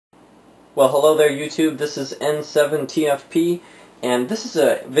Well, hello there YouTube, this is N7TFP, and this is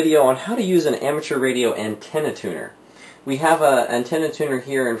a video on how to use an amateur radio antenna tuner. We have an antenna tuner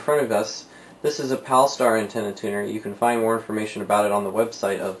here in front of us. This is a Palstar antenna tuner. You can find more information about it on the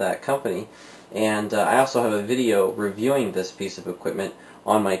website of that company. And I also have a video reviewing this piece of equipment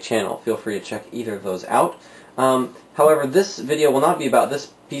on my channel. Feel free to check either of those out. However, this video will not be about this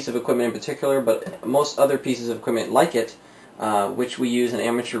piece of equipment in particular, but most other pieces of equipment like it, which we use in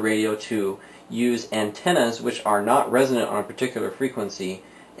amateur radio to use antennas which are not resonant on a particular frequency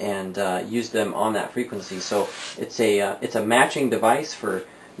and use them on that frequency. So it's a matching device for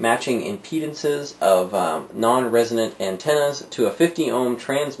matching impedances of non-resonant antennas to a 50 ohm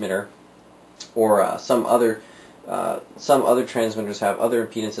transmitter, or some other transmitters have other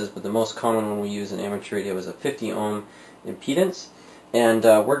impedances, but the most common one we use in amateur radio is a 50 ohm impedance. And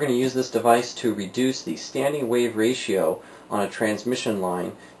we're going to use this device to reduce the standing wave ratio on a transmission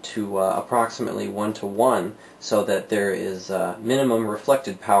line to approximately 1:1, so that there is minimum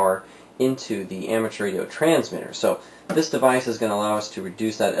reflected power into the amateur radio transmitter. So this device is going to allow us to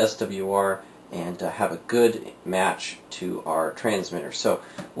reduce that SWR and have a good match to our transmitter. So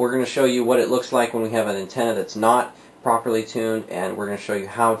we're going to show you what it looks like when we have an antenna that's not properly tuned, and we're going to show you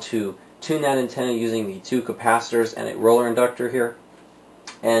how to tune that antenna using the two capacitors and a roller inductor here.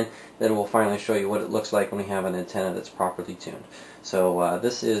 And then we'll finally show you what it looks like when we have an antenna that's properly tuned. So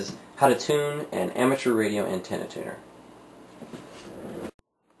this is how to tune an amateur radio antenna tuner.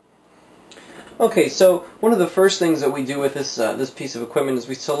 Okay, so one of the first things that we do with this piece of equipment is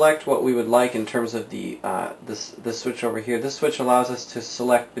we select what we would like in terms of the this switch over here. This switch allows us to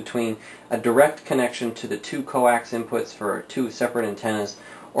select between a direct connection to the two coax inputs for two separate antennas,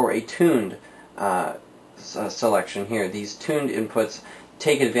 or a tuned selection here. These tuned inputs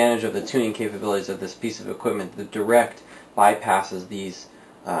take advantage of the tuning capabilities of this piece of equipment. The direct bypasses these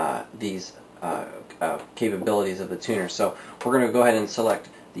capabilities of the tuner. So we're going to go ahead and select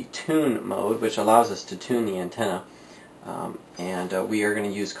the tune mode, which allows us to tune the antenna, and we are going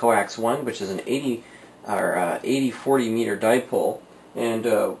to use coax 1, which is an 80-40 meter dipole, and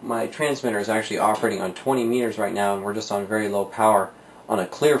my transmitter is actually operating on 20 meters right now, and we're just on very low power on a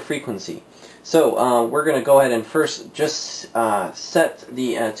clear frequency. So we're going to go ahead and first just set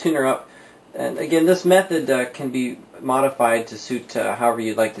the tuner up. And again, this method can be modified to suit however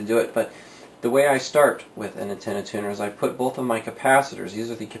you'd like to do it, but the way I start with an antenna tuner is I put both of my capacitors. These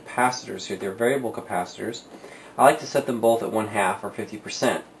are the capacitors here. They're variable capacitors. I like to set them both at 1/2 or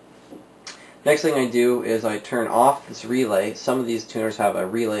 50%. Next thing I do is I turn off this relay. Some of these tuners have a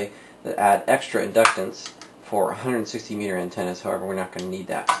relay that add extra inductance for 160 meter antennas. However, we're not going to need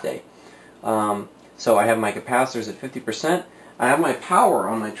that today. So I have my capacitors at 50%. I have my power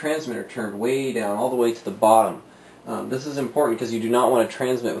on my transmitter turned way down, all the way to the bottom. This is important because you do not want to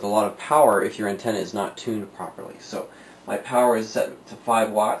transmit with a lot of power if your antenna is not tuned properly. So my power is set to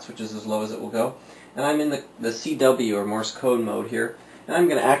 5 watts, which is as low as it will go. And I'm in the CW, or Morse code mode here, and I'm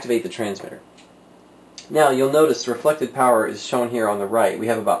going to activate the transmitter. Now you'll notice reflected power is shown here on the right. We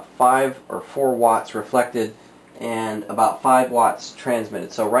have about 5 or 4 watts reflected and about 5 watts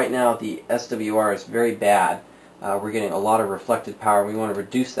transmitted. So right now the SWR is very bad. We're getting a lot of reflected power. We want to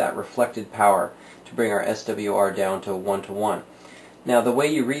reduce that reflected power to bring our SWR down to 1:1. Now the way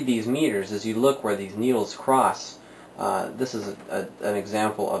you read these meters is you look where these needles cross. This is an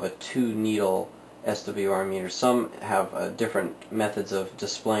example of a 2-needle SWR meter. Some have different methods of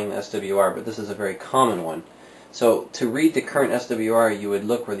displaying the SWR, but this is a very common one. So to read the current SWR, you would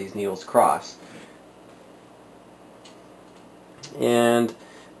look where these needles cross. And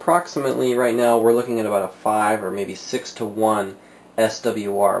approximately right now we're looking at about a 5 or maybe 6:1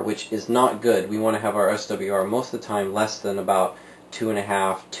 SWR, which is not good. We want to have our SWR most of the time less than about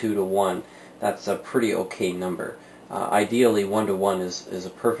 2.5, 2:1. That's a pretty okay number. Ideally 1:1 is a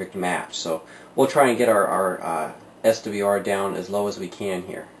perfect match. So we'll try and get our SWR down as low as we can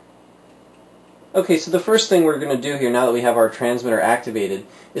here. Okay, so the first thing we're going to do here, now that we have our transmitter activated,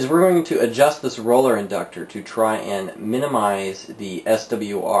 is we're going to adjust this roller inductor to try and minimize the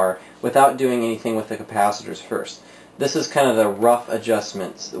SWR without doing anything with the capacitors first. This is kind of the rough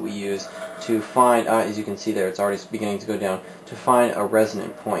adjustments that we use to find, as you can see there, it's already beginning to go down, to find a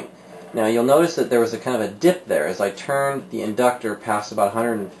resonant point. Now you'll notice that there was a kind of a dip there as I turned the inductor past about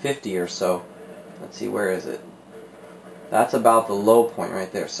 150 or so. Let's see, where is it? That's about the low point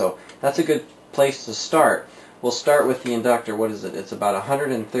right there. So that's a good place to start. We'll start with the inductor. What is it? It's about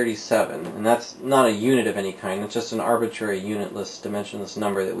 137, and that's not a unit of any kind. It's just an arbitrary unitless, dimensionless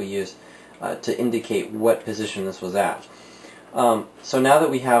number that we use to indicate what position this was at. So now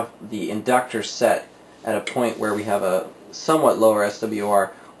that we have the inductor set at a point where we have a somewhat lower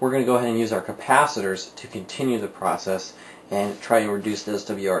SWR, we're going to go ahead and use our capacitors to continue the process and try and reduce the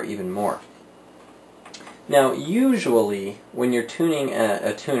SWR even more. Now, usually when you're tuning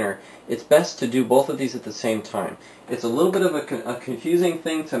a tuner, it's best to do both of these at the same time. It's a little bit of a confusing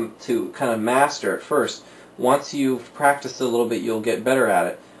thing to kind of master at first. Once you've practiced it a little bit, you'll get better at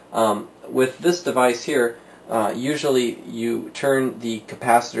it. With this device here, usually you turn the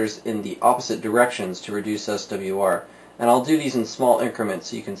capacitors in the opposite directions to reduce SWR. And I'll do these in small increments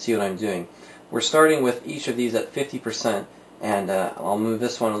so you can see what I'm doing. We're starting with each of these at 50%. And I'll move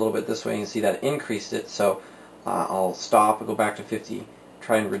this one a little bit this way, and you see that increased it, so I'll stop and go back to 50,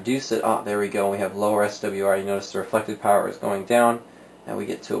 try and reduce it. There we go, we have lower SWR. You notice the reflected power is going down, and we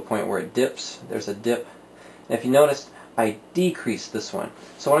get to a point where it dips. There's a dip. And if you noticed, I decreased this one.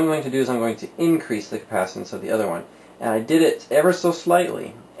 So what I'm going to do is I'm going to increase the capacitance of the other one. And I did it ever so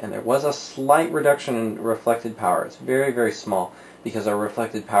slightly, and there was a slight reduction in reflected power. It's very, very small, because our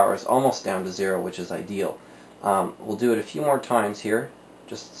reflected power is almost down to 0, which is ideal. We'll do it a few more times here,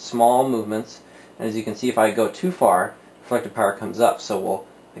 just small movements, and as you can see, if I go too far, reflected power comes up, so we'll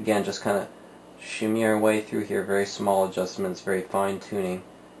again just kind of shimmy our way through here, very small adjustments, very fine tuning,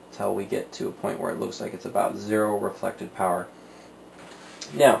 until we get to a point where it looks like it's about 0 reflected power.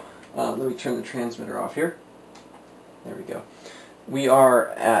 Now, let me turn the transmitter off here. There we go. We are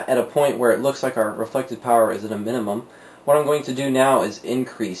at a point where it looks like our reflected power is at a minimum. What I'm going to do now is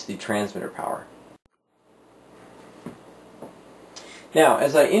increase the transmitter power. Now,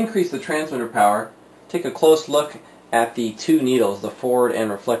 as I increase the transmitter power, take a close look at the two needles, the forward and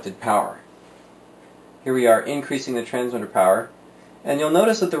reflected power. Here we are increasing the transmitter power, and you'll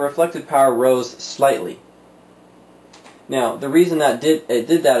notice that the reflected power rose slightly. Now, the reason that it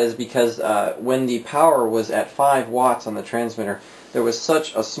did that is because when the power was at 5 watts on the transmitter, there was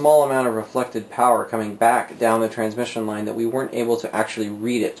such a small amount of reflected power coming back down the transmission line that we weren't able to actually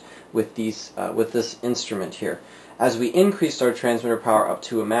read it with this instrument here. As we increased our transmitter power up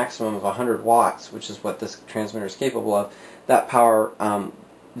to a maximum of 100 watts, which is what this transmitter is capable of, that power,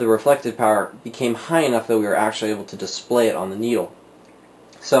 the reflected power, became high enough that we were actually able to display it on the needle.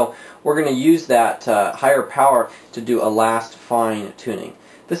 So we're going to use that higher power to do a last fine tuning.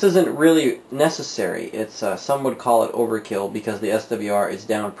 This isn't really necessary. It's some would call it overkill because the SWR is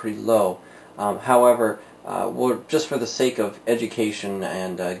down pretty low. However, just for the sake of education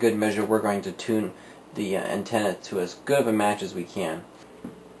and good measure, we're going to tune the antenna to as good of a match as we can.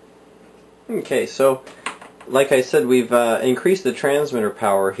 Okay, so like I said, we've increased the transmitter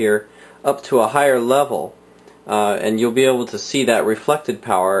power here up to a higher level, and you'll be able to see that reflected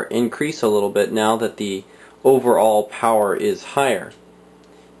power increase a little bit now that the overall power is higher.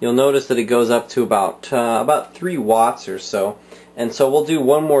 You'll notice that it goes up to about 3 watts or so, and so we'll do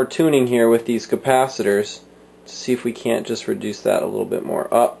one more tuning here with these capacitors to see if we can't just reduce that a little bit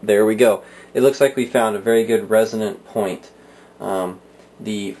more. There we go. It looks like we found a very good resonant point.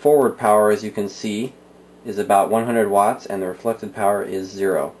 The forward power, as you can see, is about 100 watts, and the reflected power is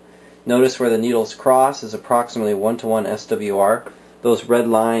 0. Notice where the needles cross is approximately 1:1 SWR. Those red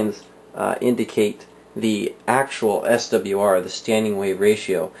lines indicate the actual SWR, the standing wave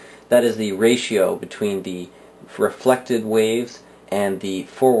ratio. That is the ratio between the reflected waves and the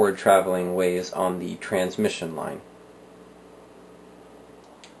forward traveling waves on the transmission line.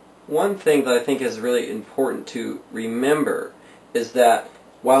 One thing that I think is really important to remember is that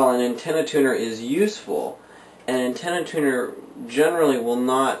while an antenna tuner is useful, an antenna tuner generally will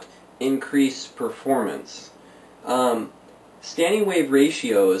not increase performance. Standing wave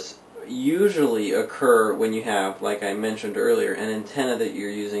ratios usually occur when you have, like I mentioned earlier, an antenna that you're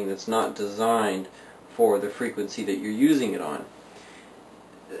using that's not designed for the frequency that you're using it on.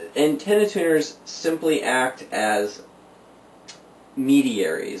 Antenna tuners simply act as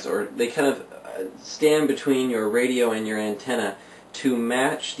mediaries, or they kind of stand between your radio and your antenna to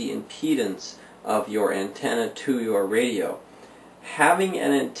match the impedance of your antenna to your radio. Having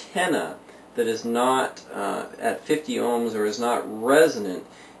an antenna that is not at 50 ohms or is not resonant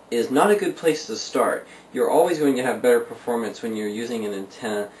is not a good place to start. You're always going to have better performance when you're using an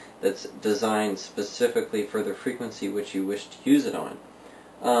antenna that's designed specifically for the frequency which you wish to use it on.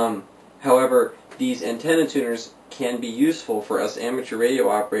 However, these antenna tuners can be useful for us amateur radio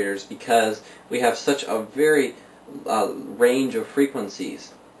operators because we have such a very range of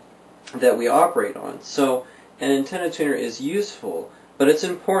frequencies that we operate on. So an antenna tuner is useful, but it's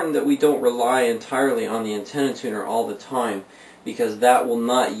important that we don't rely entirely on the antenna tuner all the time, because that will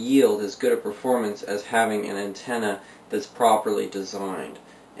not yield as good a performance as having an antenna that's properly designed.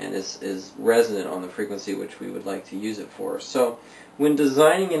 and is resonant on the frequency which we would like to use it for. So when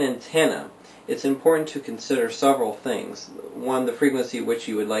designing an antenna, it's important to consider several things. One, the frequency which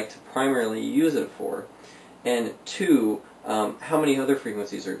you would like to primarily use it for, and two, how many other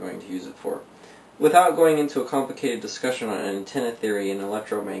frequencies are going to use it for. Without going into a complicated discussion on antenna theory and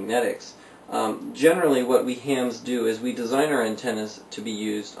electromagnetics, generally what we hams do is we design our antennas to be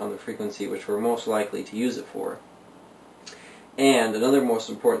used on the frequency which we're most likely to use it for. And another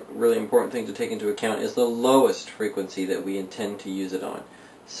really important thing to take into account is the lowest frequency that we intend to use it on.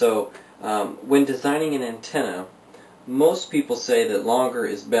 So when designing an antenna, most people say that longer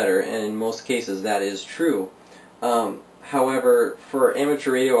is better, and in most cases that is true. However, for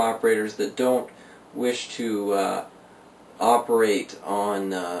amateur radio operators that don't wish to operate on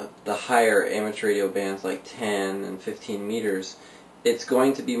the higher amateur radio bands like 10 and 15 meters, it's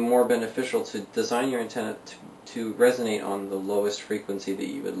going to be more beneficial to design your antenna to resonate on the lowest frequency that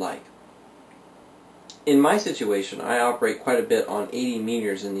you would like. In my situation, I operate quite a bit on 80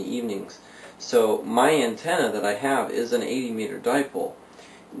 meters in the evenings, so my antenna that I have is an 80 meter dipole.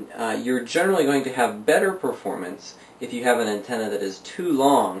 You're generally going to have better performance if you have an antenna that is too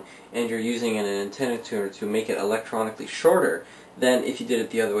long and you're using an antenna tuner to make it electronically shorter than if you did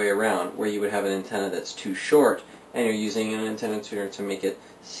it the other way around, where you would have an antenna that's too short and you're using an antenna tuner to make it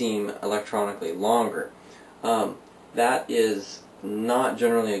seem electronically longer. That is not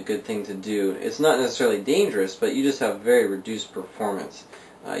generally a good thing to do. It's not necessarily dangerous, but you just have very reduced performance.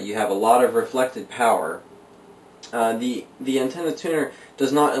 You have a lot of reflected power. The antenna tuner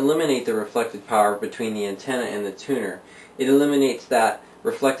does not eliminate the reflected power between the antenna and the tuner. It eliminates that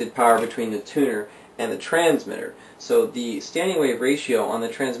reflected power between the tuner and the transmitter. So the standing wave ratio on the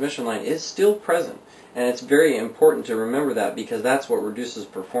transmission line is still present, and it's very important to remember that because that's what reduces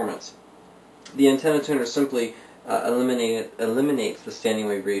performance. The antenna tuner simply eliminates the standing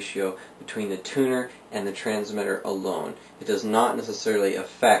wave ratio between the tuner and the transmitter alone. It does not necessarily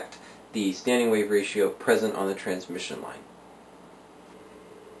affect the standing wave ratio present on the transmission line.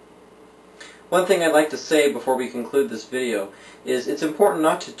 One thing I'd like to say before we conclude this video is it's important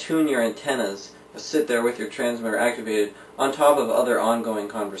not to tune your antennas, sit there with your transmitter activated on top of other ongoing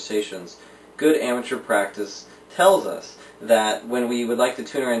conversations. Good amateur practice tells us that when we would like to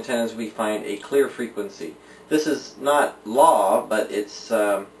tune our antennas, we find a clear frequency. This is not law, but it's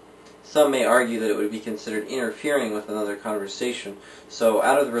some may argue that it would be considered interfering with another conversation. So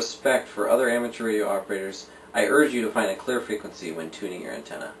out of the respect for other amateur radio operators, I urge you to find a clear frequency when tuning your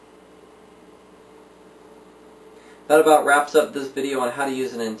antenna. That about wraps up this video on how to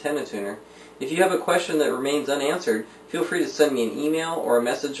use an antenna tuner. If you have a question that remains unanswered, feel free to send me an email or a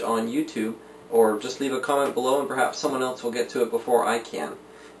message on YouTube, or just leave a comment below and perhaps someone else will get to it before I can.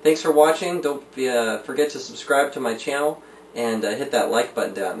 Thanks for watching. Don't forget to subscribe to my channel and hit that like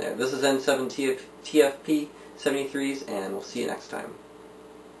button down there. This is N7TFP 73s, and we'll see you next time.